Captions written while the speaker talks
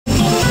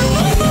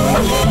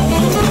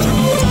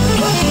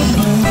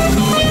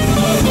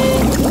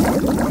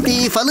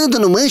falando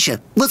no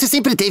mancha, você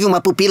sempre teve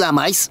uma pupila a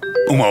mais?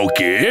 Uma o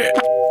quê?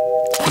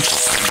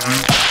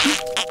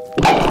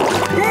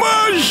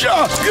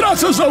 Mancha!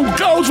 Graças ao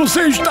caos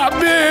você está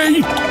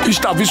bem!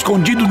 Estava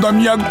escondido na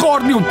minha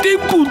córnea o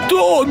tempo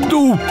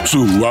todo!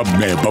 Sua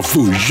meba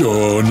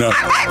fujona!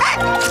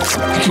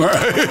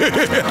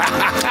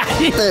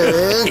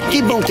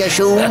 Que bom que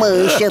achou uma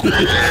mancha.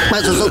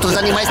 Mas os outros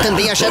animais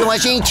também acharam a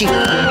gente.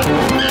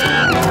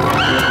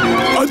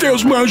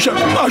 Adeus, Mancha!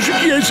 Acho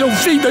que esse é o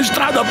fim da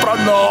estrada pra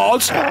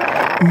nós!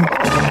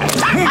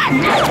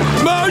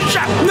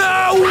 Mancha,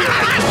 não!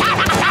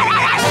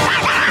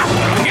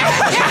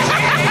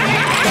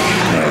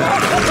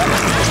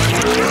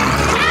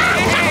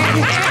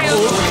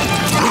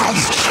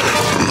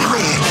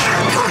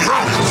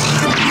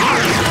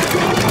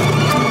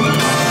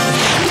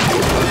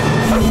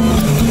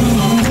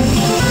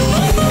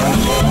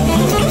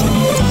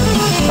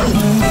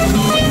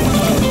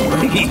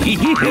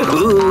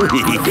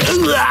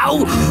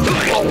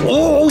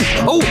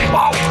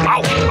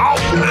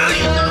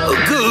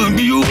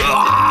 Câmbio.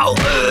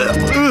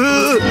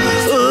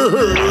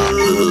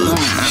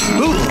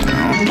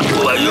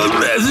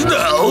 Maionese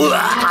não.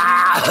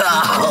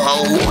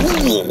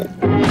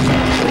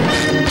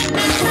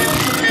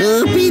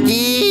 O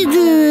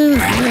pedido.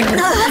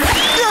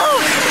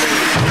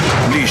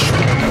 Lixo.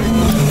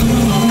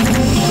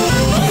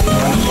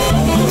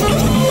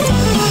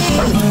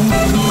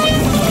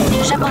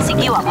 Já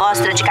conseguiu a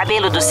amostra de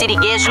cabelo do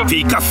Siriguejo?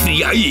 Fica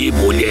fria aí,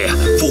 mulher.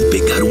 Vou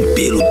pegar um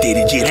pelo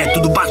dele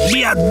direto do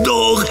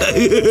barbeador.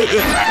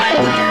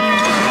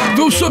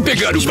 Vou só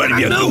pegar o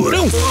barbeador.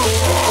 Não.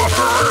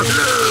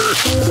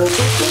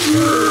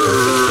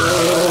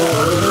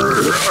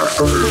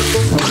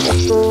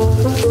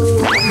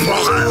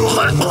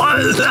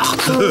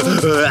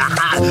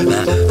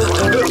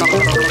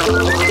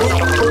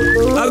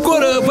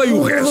 Agora vai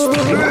o resto.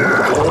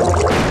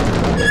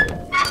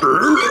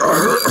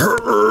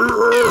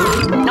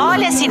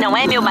 Olha se não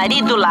é meu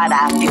marido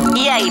larápio.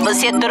 E aí,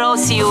 você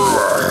trouxe o...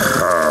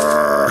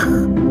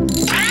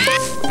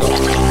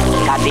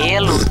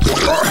 cabelo?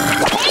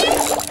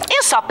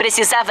 Eu só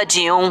precisava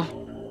de um.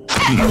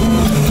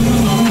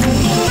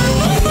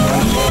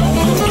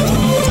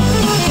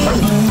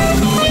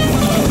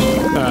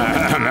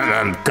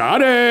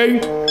 Karen!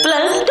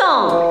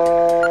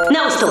 Plankton!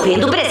 Não estou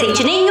vendo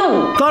presente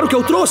nenhum. Claro que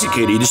eu trouxe,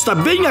 querido. Está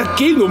bem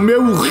aqui no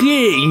meu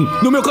rim,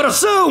 no meu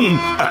coração.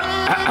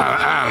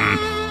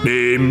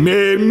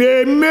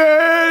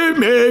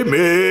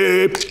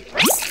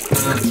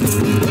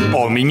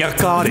 Oh, minha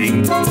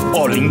Karen,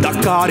 oh, linda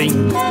Karen,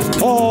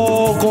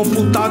 oh,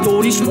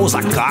 computador,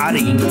 esposa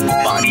Karen,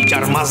 pare de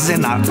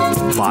armazenar,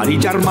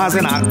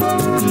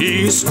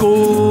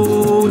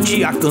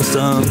 escute a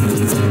canção.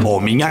 Oh,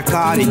 minha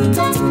Karen,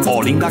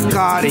 oh, linda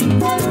Karen,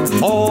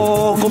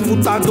 oh,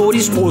 computador,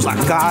 esposa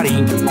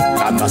Karen,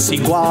 nada se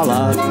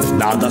iguala,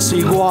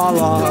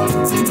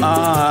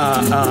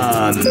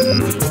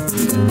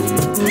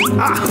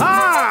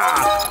 Ahá!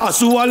 A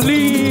sua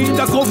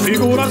linda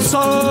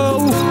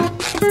configuração.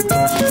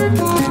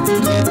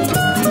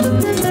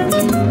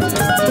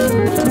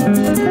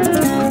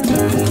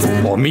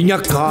 Oh, minha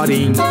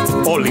Karen,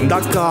 oh,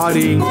 linda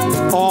Karen,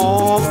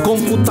 oh,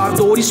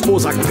 computador,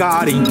 esposa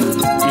Karen.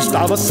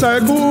 Estava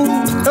cego,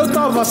 eu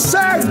tava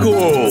cego.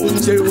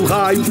 Seu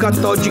raio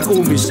catódico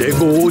me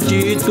cegou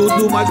de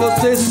tudo, mas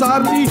você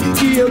sabe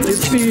que eu te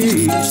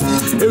fiz.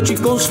 Eu te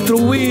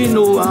construí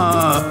no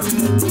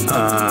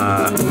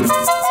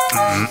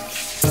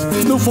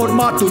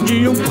formato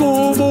de um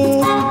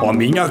cubo. Oh,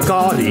 minha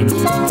Karen,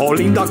 oh,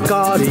 linda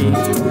Karen,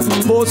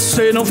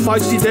 você não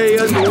faz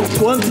ideia do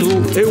quanto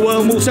eu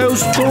amo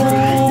seus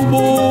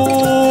tubos.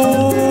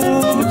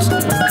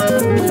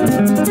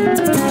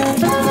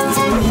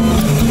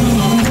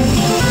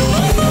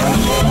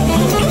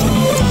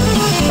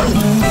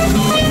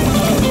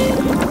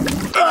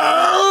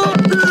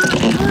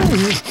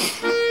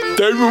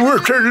 Teve um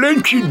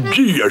excelente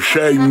dia,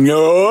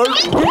 senhor.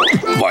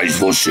 Mas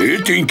você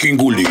tem que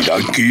engolir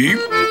aqui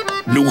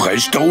no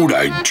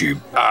restaurante.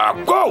 Ah,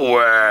 qual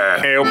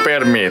é? Eu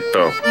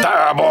permito.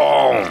 Tá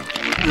bom.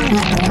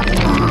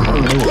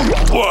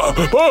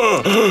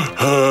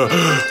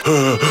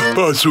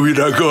 Posso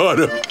ir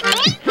agora?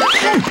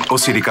 O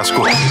Siri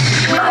cascou.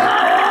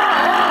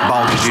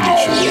 Balde de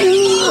lixo.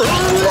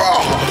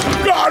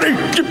 Karen,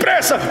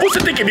 depressa! Você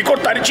tem que me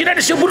cortar e tirar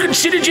esse hambúrguer de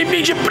Siri de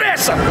mim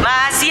depressa!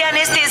 Mas e a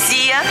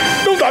anestesia?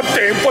 Não dá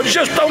tempo, a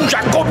digestão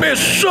já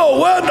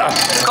começou, anda!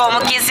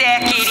 Como quiser,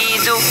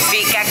 querido.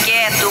 Fica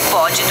quieto,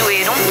 pode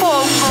doer um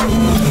pouco.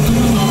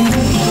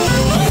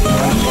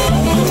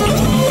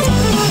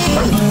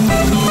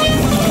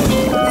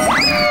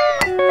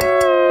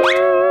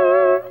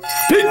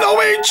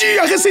 Finalmente,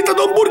 a receita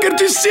do hambúrguer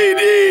de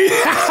Siri!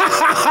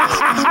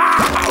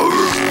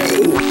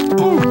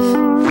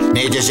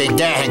 Me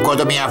desenterrem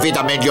quando minha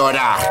vida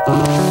melhorar.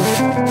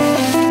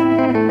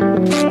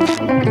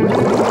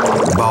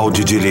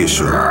 Balde de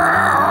lixo.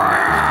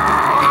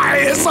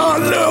 Essa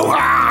não!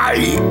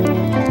 Ai!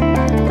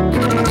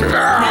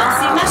 Não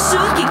se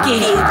machuque,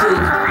 querido.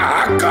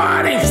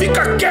 Karen,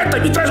 fica quieta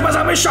e me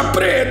mecha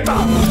preta!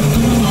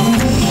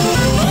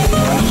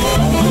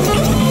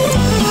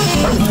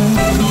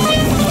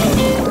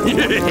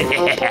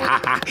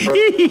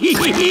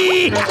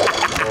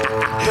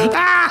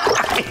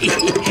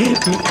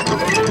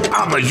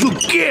 Ah, mas o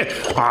quê?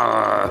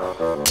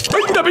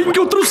 Ainda bem que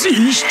eu trouxe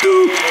isto!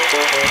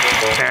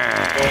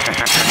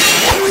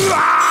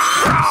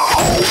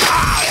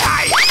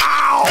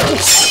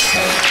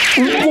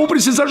 Vou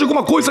precisar de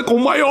alguma coisa com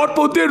maior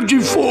poder de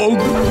fogo!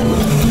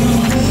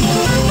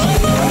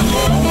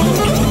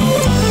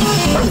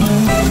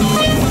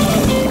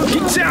 O que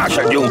você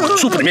acha de um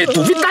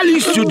suplemento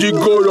vitalício de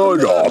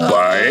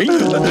gororoba, hein?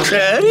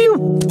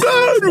 Sério?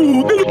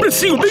 Claro! Pelo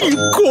precinho bem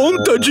em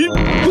conta de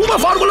uma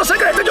fórmula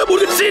secreta de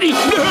hambúrguer de Siri!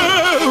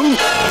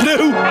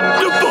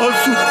 Não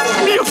posso!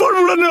 Minha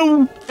fórmula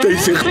não! Tem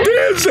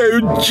certeza,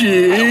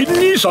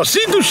 Eugene? Só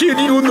sinto um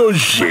cheirinho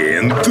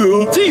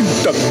nojento!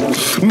 Sinta!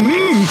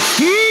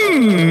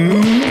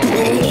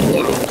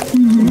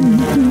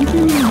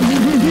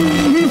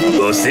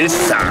 Você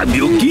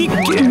sabe o que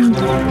quer!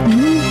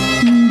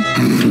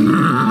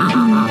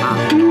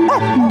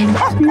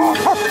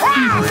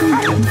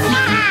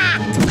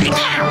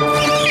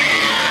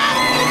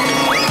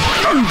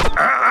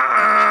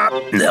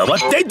 Não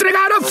até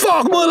entregar a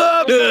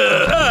fórmula!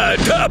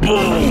 Tá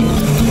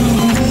bom!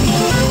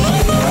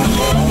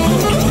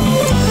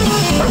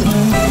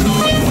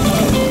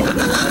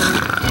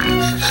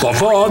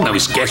 Vovó, não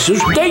esquece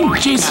os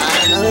dentes!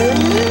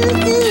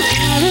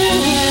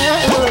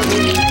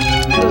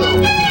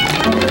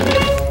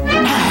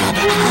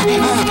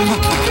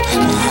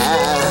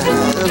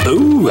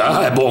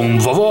 É bom,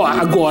 vovó,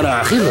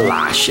 agora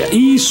relaxa.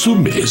 Isso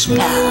mesmo.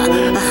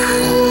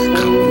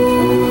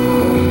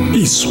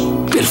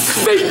 Isso,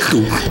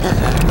 perfeito.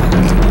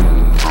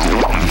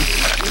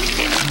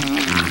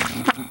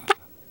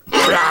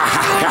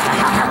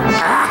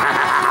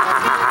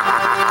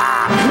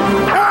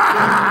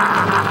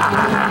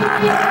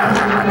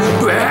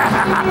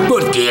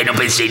 Por que eu não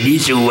pensei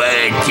nisso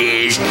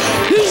antes?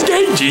 Os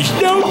dentes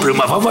não para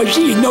uma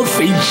vovozinha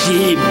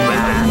inofensiva.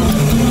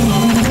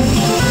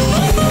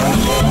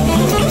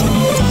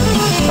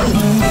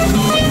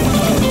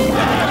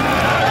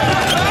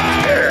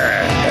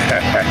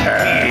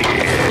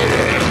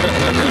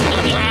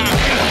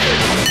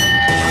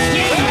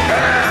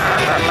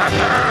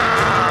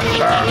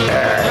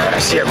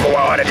 Chegou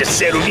a hora de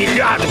ser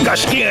humilhado,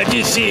 casquinha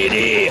de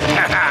Siri.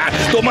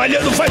 Tô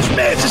malhando faz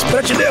meses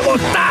pra te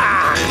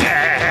derrotar.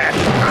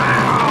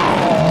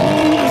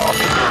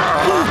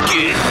 O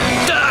que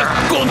tá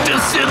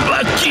acontecendo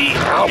aqui?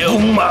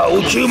 Alguma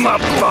última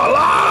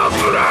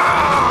palavra?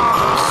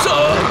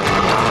 Só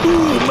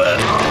uma.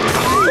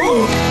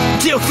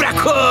 Seu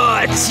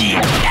fracote!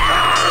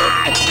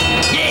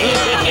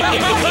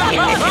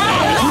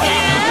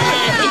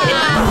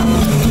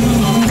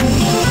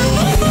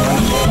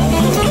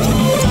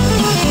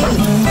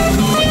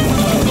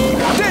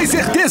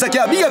 Certeza que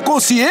a minha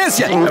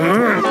consciência...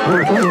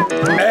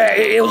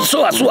 Eu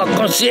sou a sua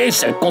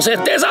consciência, com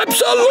certeza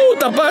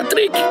absoluta,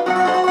 Patrick.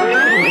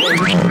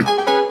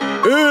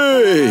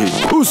 Ei,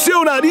 o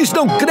seu nariz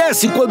não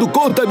cresce quando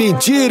conta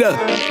mentira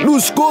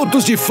nos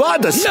contos de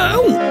fadas?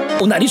 Não,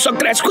 o nariz só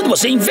cresce quando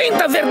você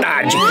inventa a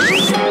verdade.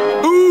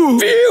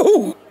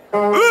 Viu?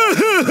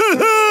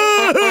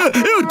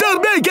 Eu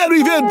também quero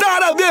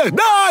inventar a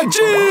verdade!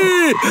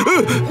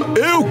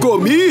 Eu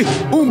comi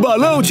um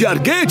balão de ar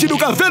quente no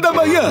café da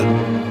manhã.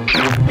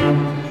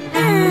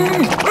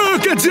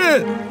 Quer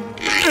dizer,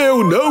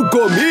 eu não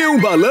comi um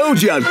balão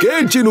de ar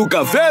quente no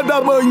café da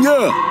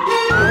manhã.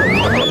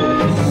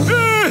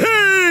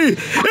 Ei,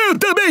 eu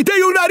também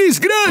tenho um nariz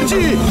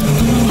grande!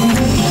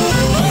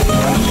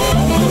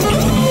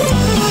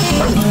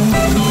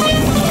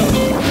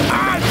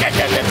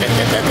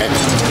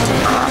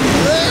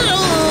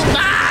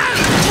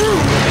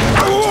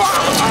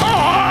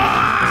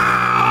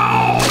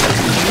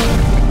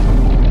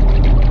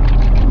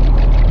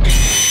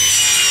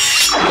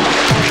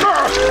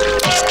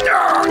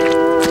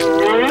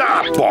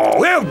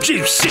 Eu te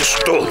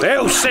insisto,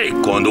 eu sei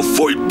quando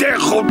fui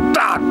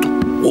derrotado.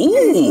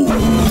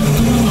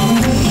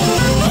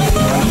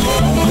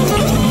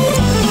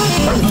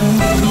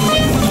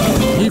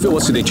 Nível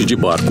acidente de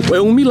barco.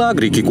 É um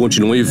milagre que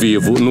continue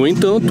vivo. No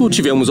entanto,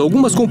 tivemos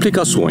algumas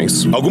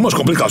complicações. Algumas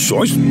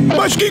complicações?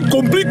 Mas que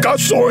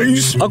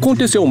complicações?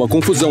 Aconteceu uma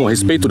confusão a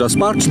respeito das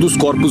partes dos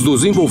corpos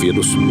dos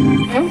envolvidos.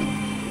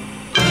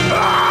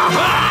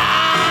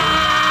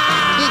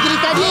 Que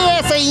gritaria é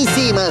essa aí em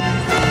cima?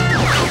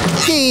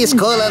 Que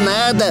escola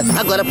nada!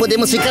 Agora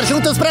podemos ficar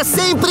juntos pra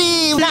sempre!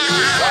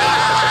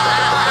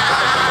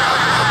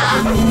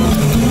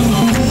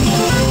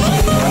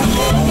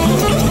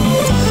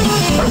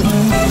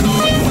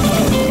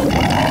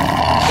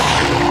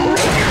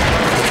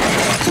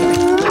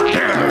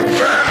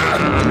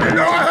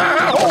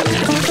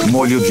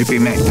 Molho de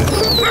pimenta.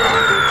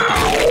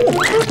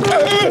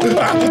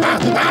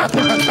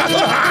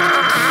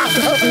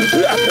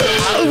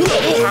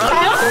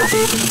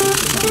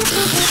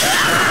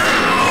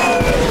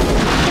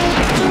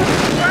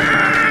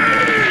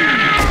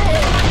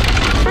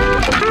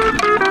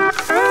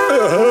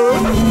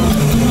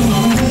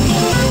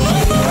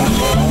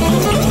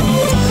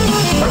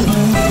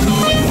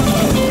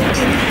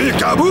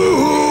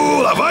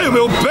 Lá vai o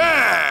meu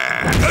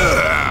pé!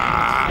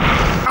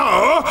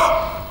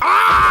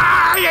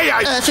 Ai, ai,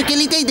 ai! Acho que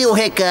ele entendeu o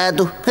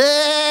recado.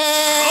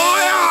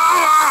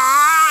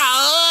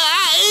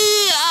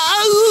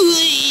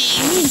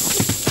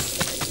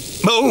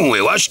 Bom,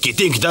 eu acho que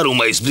tem que dar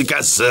uma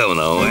explicação,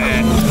 não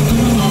é?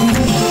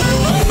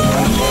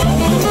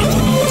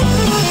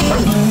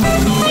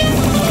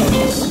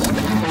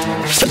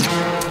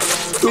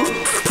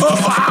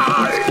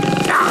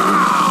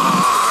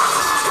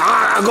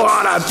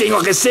 Agora tenho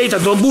a receita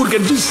do hambúrguer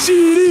de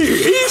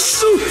Siri.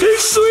 Isso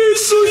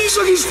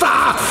aqui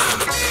está.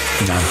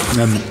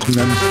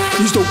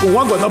 Estou com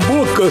água na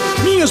boca.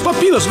 Minhas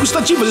papilas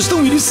gustativas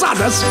estão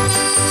iriçadas.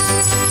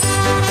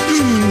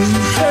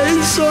 É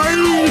isso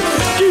aí.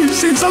 Que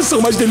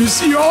sensação mais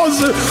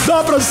deliciosa.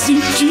 Dá pra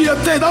sentir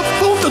até na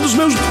ponta dos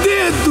meus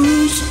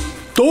dedos.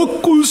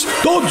 Todos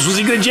os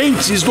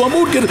ingredientes do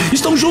hambúrguer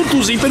estão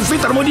juntos em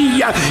perfeita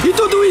harmonia. E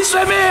tudo isso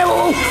é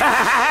meu.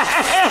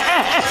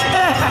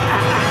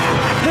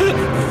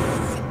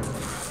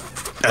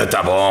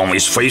 Tá bom,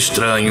 isso foi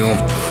estranho.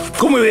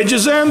 Como eu ia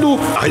dizendo,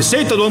 a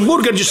receita do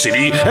hambúrguer de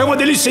Siri é uma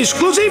delícia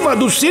exclusiva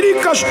do Siri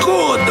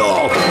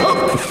Cascudo.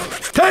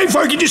 Quem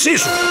foi que disse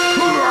isso?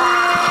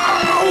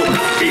 O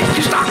que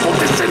está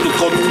acontecendo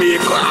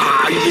comigo?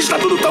 Ai, está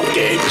tudo tão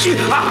quente.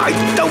 Ai,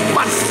 tão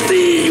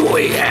macio.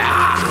 Ai.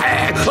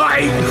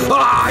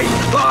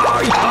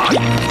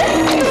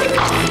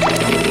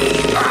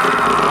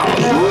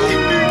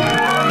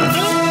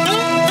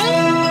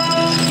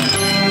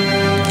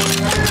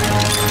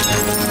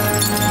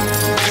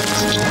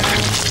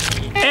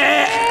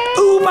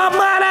 Uma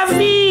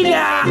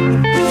maravilha!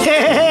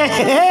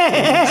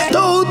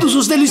 Todos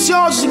os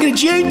deliciosos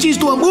ingredientes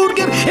do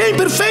hambúrguer em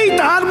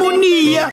perfeita harmonia.